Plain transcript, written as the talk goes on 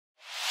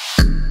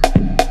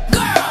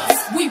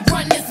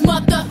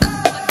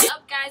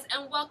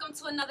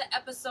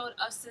episode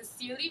of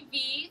Sincerely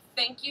V.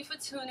 Thank you for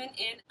tuning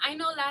in. I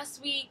know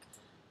last week,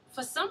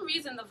 for some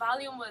reason, the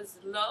volume was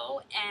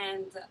low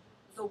and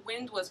the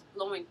wind was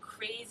blowing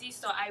crazy,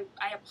 so I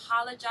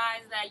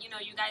apologize that, you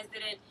guys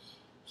didn't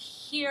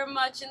hear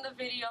much in the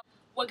video.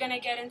 We're gonna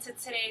get into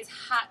today's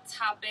hot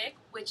topic,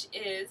 which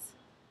is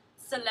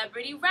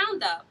Celebrity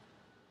Roundup.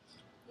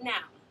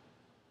 Now,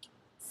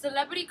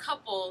 celebrity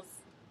couples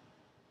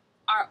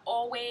are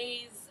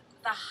always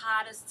the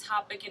hottest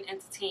topic in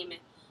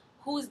entertainment.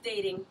 Who's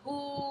dating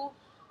who,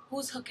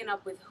 who's hooking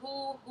up with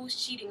who's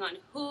cheating on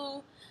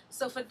who.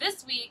 So for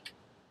this week,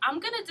 I'm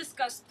gonna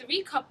discuss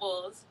 3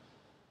 couples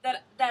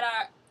that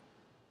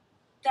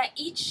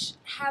each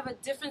have a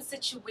different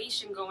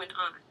situation going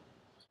on.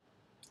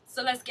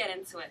 So let's get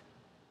into it.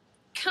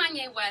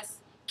 Kanye West,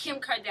 Kim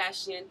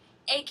Kardashian,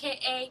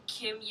 aka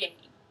KimYe.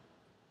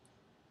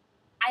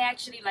 I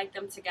actually like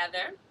them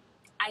together.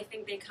 I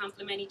think they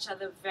complement each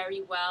other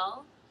very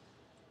well.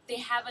 They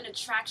have an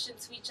attraction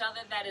to each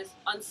other that is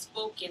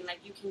unspoken, like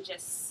you can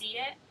just see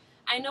it.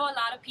 I know a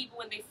lot of people,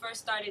 when they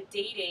first started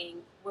dating,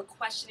 were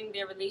questioning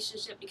their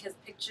relationship because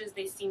pictures,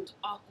 they seemed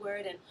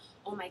awkward and,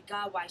 oh my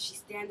God, why is she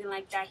standing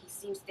like that? He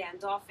seems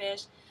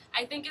standoffish.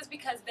 I think it's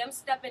because them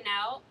stepping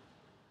out,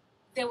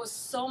 there was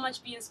so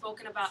much being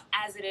spoken about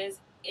as it is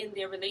in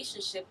their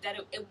relationship that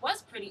it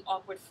was pretty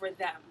awkward for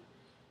them.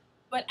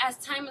 But as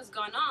time has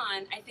gone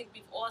on, I think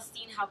we've all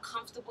seen how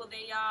comfortable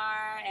they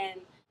are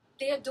and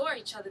they adore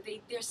each other.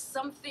 There's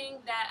something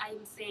that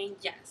I'm saying,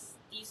 yes,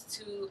 these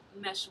two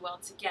mesh well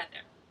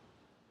together.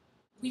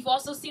 We've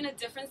also seen a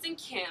difference in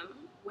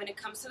Kim when it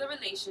comes to the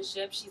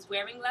relationship. She's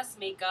wearing less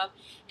makeup,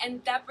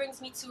 and that brings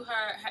me to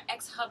her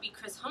ex-hubby,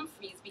 Chris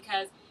Humphries,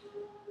 because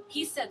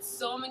he said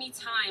so many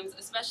times,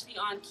 especially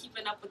on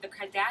Keeping Up with the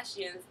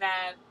Kardashians,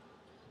 that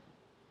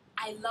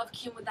I love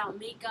Kim without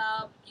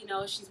makeup,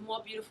 she's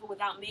more beautiful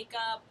without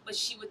makeup, but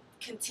she would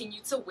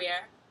continue to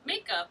wear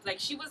makeup. Like,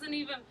 she wasn't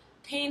even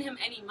paying him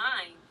any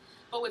mind.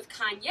 But with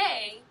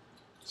Kanye,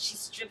 she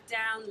stripped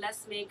down,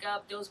 less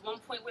makeup. There was one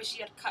point where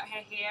she had cut her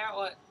hair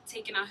or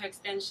taken out her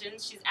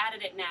extensions. She's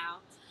added it now.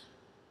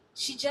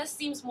 She just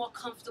seems more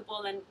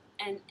comfortable and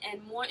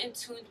more in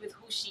tune with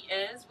who she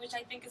is, which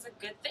I think is a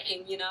good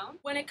thing,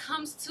 When it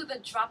comes to the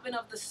dropping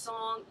of the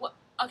song,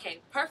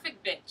 okay,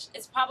 Perfect Bitch.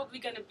 It's probably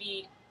going to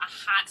be a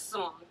hot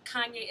song.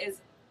 Kanye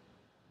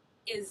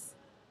is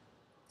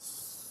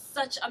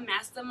such a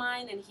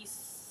mastermind, and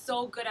he's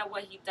so good at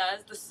what he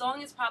does. The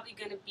song is probably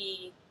going to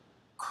be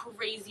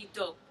crazy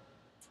dope.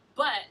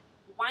 But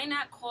why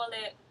not call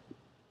it,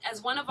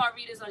 as one of our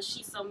readers on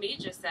She's So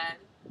Major said,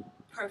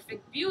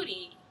 Perfect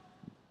Beauty,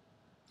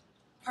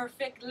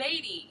 Perfect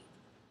Lady,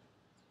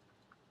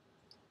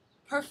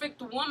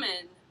 Perfect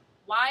Woman.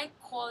 Why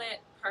call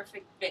it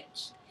Perfect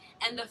Bitch?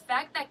 And the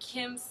fact that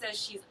Kim says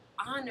she's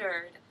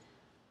honored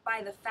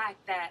by the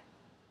fact that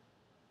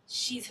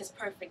she's his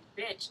perfect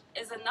bitch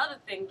is another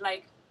thing.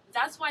 Like,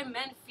 that's why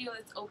men feel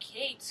it's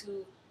okay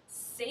to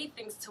say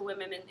things to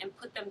women and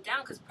put them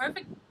down. Because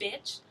perfect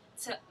bitch,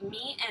 to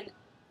me and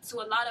to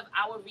a lot of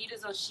our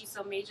readers on She's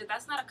So Major,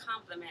 that's not a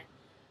compliment.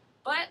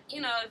 But,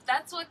 if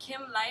that's what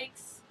Kim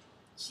likes,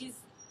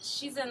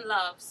 she's in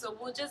love. So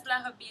we'll just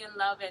let her be in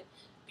love and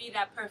be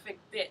that perfect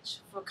bitch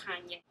for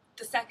Kanye.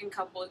 The second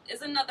couple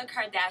is another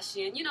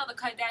Kardashian. The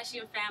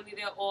Kardashian family,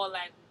 they're all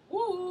like,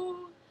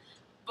 woo,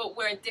 but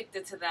we're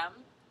addicted to them.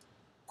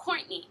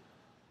 Kourtney,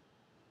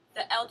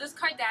 the eldest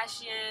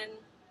Kardashian,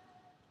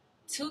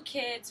 2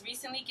 kids,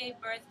 recently gave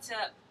birth to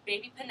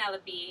baby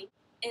Penelope,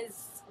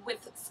 is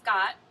with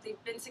Scott.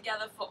 They've been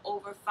together for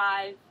over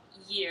 5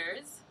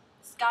 years.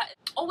 Scott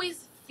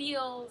always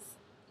feels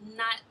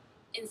not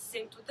in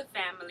sync with the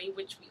family,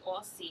 which we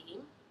all see.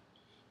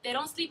 They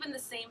don't sleep in the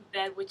same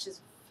bed, which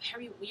is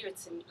very weird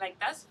to me. Like,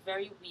 that's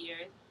very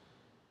weird.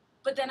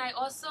 But then I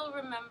also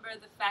remember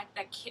the fact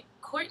that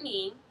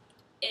Kourtney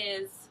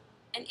is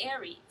an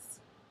Aries,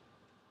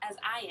 as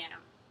I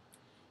am.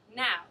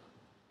 Now,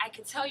 I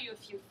could tell you a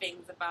few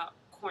things about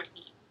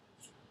Kourtney.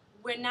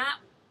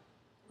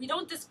 We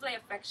don't display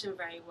affection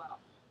very well.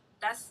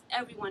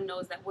 Everyone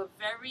knows that. We're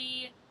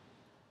very,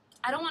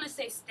 I don't want to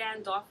say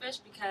standoffish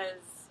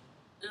because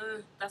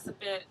that's a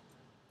bit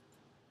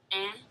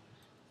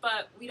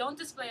but we don't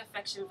display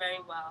affection very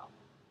well,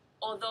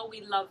 although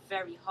we love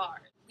very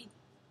hard. We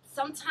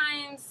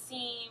sometimes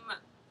seem,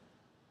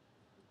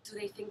 do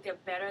they think they're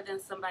better than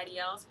somebody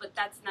else? But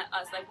that's not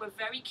us. Like, we're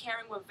very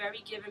caring, we're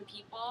very giving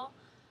people,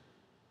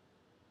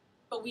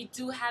 but we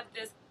do have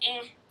this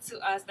to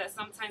us that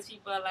sometimes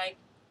people are like,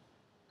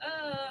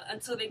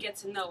 until they get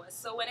to know us.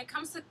 So when it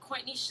comes to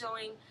Kourtney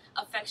showing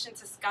affection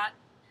to Scott,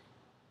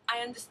 I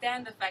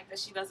understand the fact that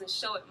she doesn't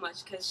show it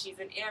much because she's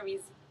an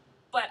Aries,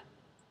 but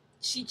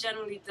she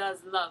generally does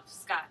love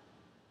Scott.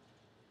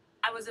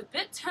 I was a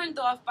bit turned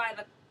off by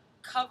the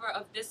cover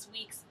of this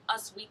week's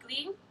Us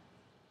Weekly,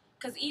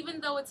 because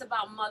even though it's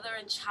about mother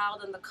and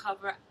child on the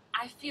cover,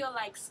 I feel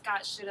like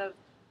Scott should have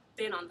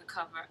been on the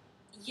cover.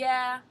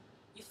 Yeah,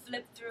 you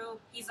flip through,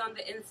 he's on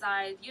the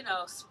inside,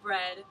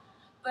 spread,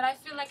 but I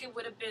feel like it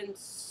would have been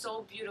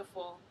so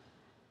beautiful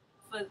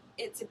for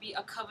it to be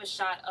a cover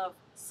shot of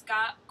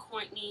Scott,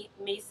 Kourtney,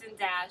 Mason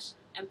Dash,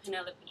 and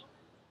Penelope.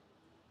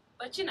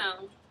 But you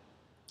know,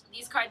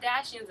 these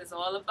Kardashians is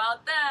all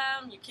about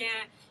them. You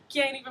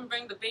can't even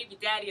bring the baby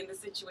daddy in the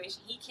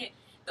situation. He can't.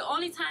 The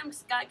only time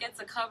Scott gets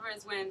a cover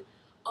is when,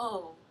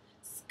 oh,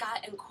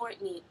 Scott and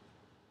Kourtney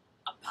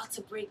about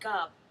to break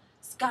up.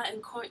 Scott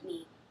and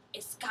Kourtney,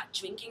 is Scott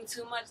drinking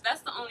too much?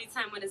 That's the only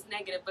time when it's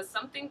negative. But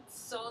something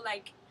so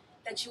like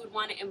that you would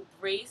want to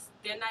embrace,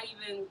 they're not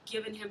even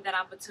giving him that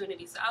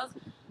opportunity. So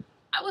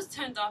I was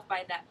turned off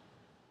by that.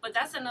 But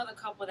that's another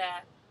couple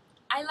that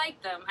I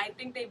like them. I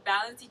think they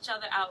balance each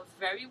other out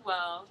very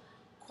well.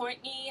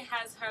 Kourtney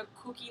has her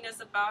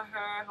kookiness about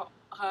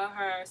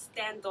her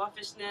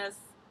standoffishness.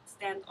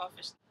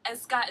 And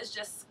Scott is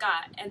just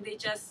Scott, and they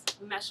just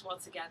mesh well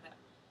together.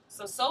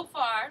 So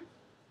far,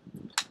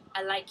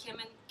 I like Kim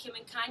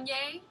and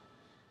Kanye.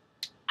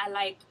 I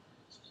like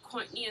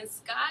Kourtney and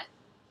Scott.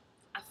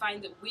 I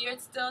find it weird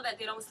still that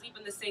they don't sleep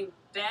in the same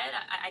bed.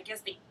 I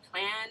guess they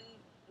plan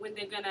when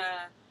they're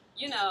gonna,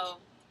 you know,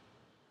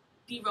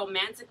 be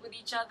romantic with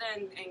each other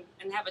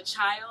and have a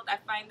child. I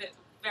find it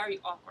very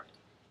awkward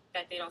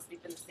that they don't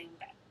sleep in the same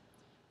bed.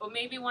 But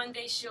maybe one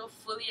day she'll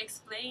fully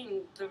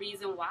explain the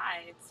reason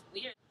why. It's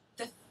weird.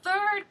 The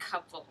third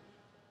couple,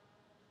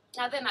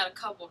 now they're not a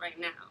couple right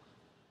now,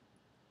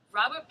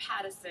 Robert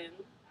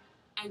Pattinson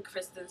and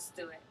Kristen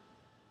Stewart.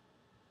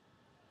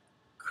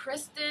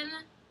 Kristen.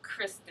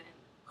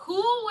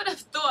 Who would have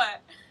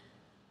thought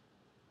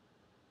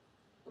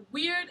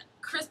weird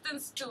Kristen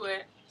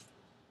Stewart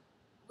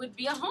would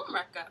be a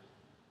homewrecker?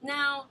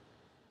 Now,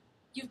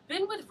 you've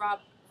been with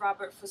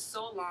Robert for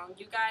so long.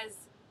 You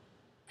guys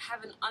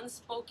have an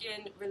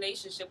unspoken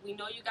relationship. We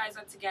know you guys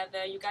are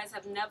together. You guys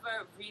have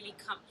never really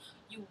come.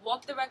 You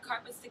walk the red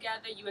carpets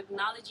together. You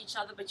acknowledge each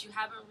other, but you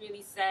haven't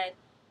really said,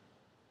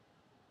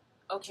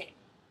 okay,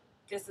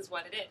 this is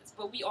what it is.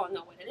 But we all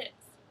know what it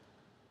is.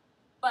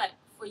 But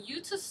for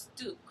you to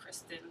stoop,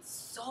 Kristen,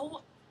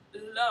 so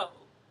low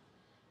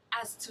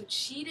as to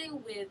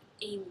cheating with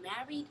a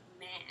married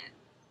man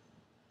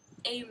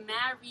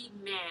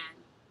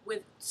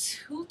with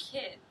 2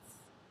 kids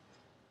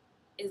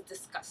is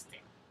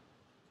disgusting.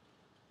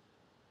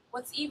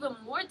 What's even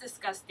more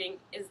disgusting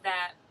is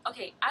that,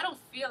 okay, I don't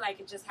feel like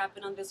it just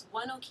happened on this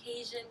one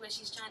occasion where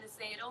she's trying to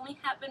say it only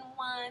happened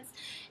once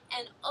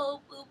and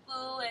oh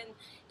boo-boo and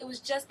it was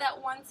just that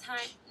one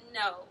time.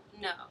 No,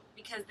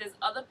 because there's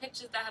other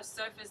pictures that have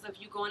surfaced of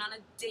you going on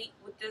a date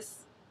with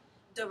this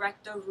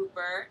director,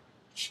 Rupert.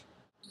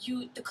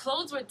 The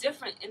clothes were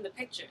different in the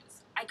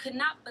pictures. I could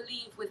not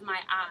believe with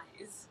my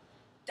eyes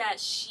that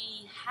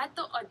she had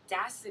the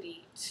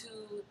audacity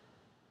to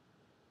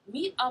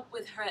meet up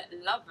with her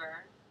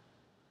lover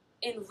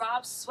in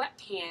Rob's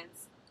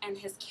sweatpants and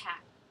his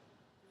cat.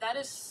 That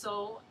is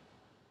so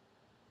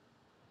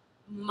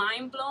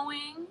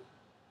mind-blowing.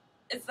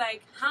 It's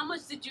like, how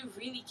much did you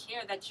really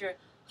care that you're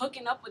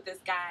hooking up with this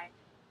guy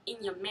in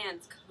your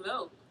man's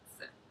clothes?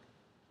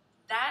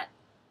 That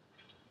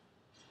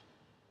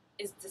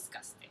is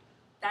disgusting.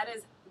 That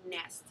is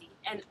nasty.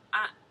 And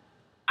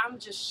I'm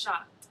just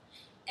shocked.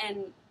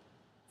 And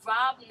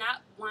Rob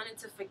not wanting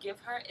to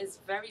forgive her is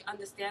very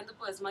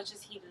understandable. As much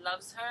as he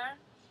loves her,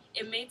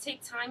 it may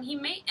take time. He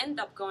may end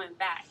up going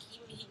back.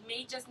 He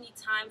may just need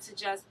time to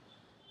just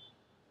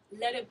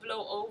let it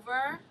blow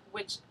over,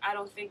 which I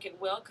don't think it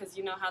will, because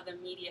you know how the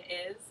media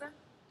is.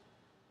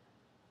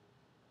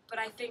 But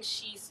I think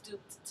she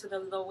stooped to the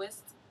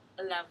lowest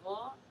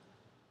level,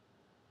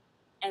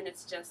 and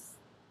it's just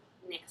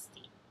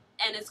nasty.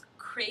 And it's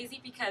crazy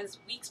because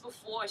weeks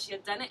before she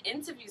had done an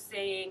interview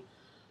saying,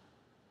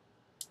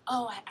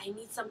 oh, I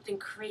need something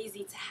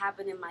crazy to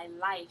happen in my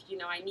life. You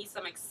know, I need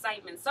some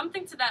excitement.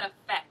 Something to that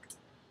effect.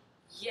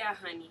 Yeah,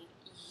 honey,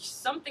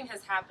 something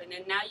has happened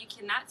and now you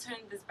cannot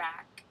turn this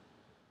back.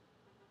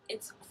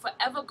 It's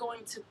forever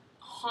going to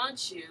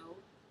haunt you.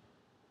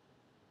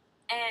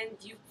 And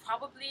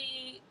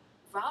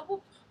Rob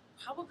will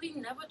probably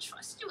never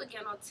trust you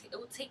again, or it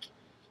will take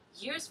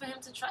years for him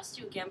to trust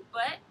you again.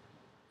 But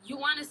you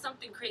wanted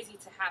something crazy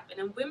to happen.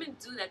 And women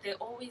do that. They're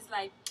always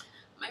like,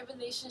 my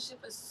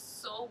relationship is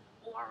so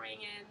boring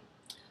and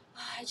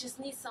I just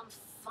need some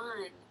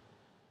fun.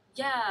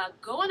 Yeah,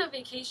 go on a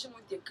vacation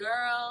with your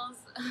girls.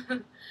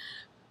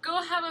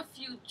 Go have a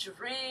few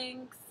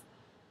drinks.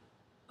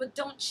 But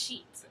don't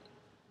cheat.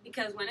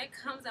 Because when it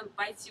comes and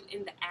bites you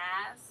in the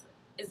ass,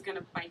 it's going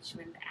to bite you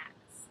in the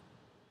ass.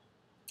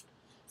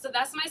 So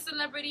that's my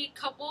celebrity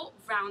couple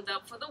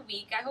roundup for the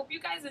week. I hope you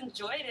guys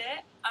enjoyed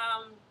it.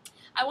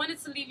 I wanted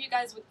to leave you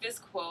guys with this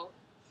quote,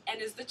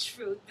 and it's the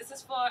truth. This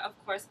is for, of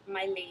course,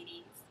 my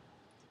ladies.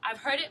 I've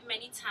heard it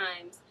many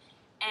times,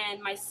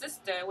 and my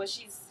sister, well,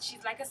 she's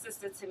like a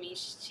sister to me.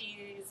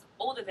 She's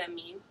older than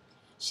me.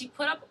 She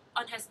put up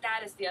on her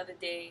status the other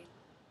day,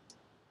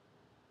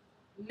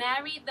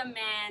 marry the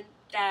man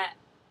that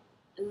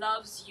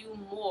loves you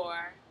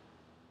more,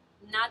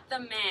 not the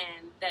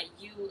man that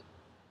you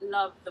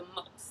love the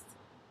most.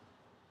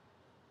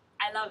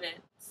 I love it.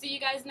 See you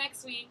guys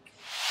next week.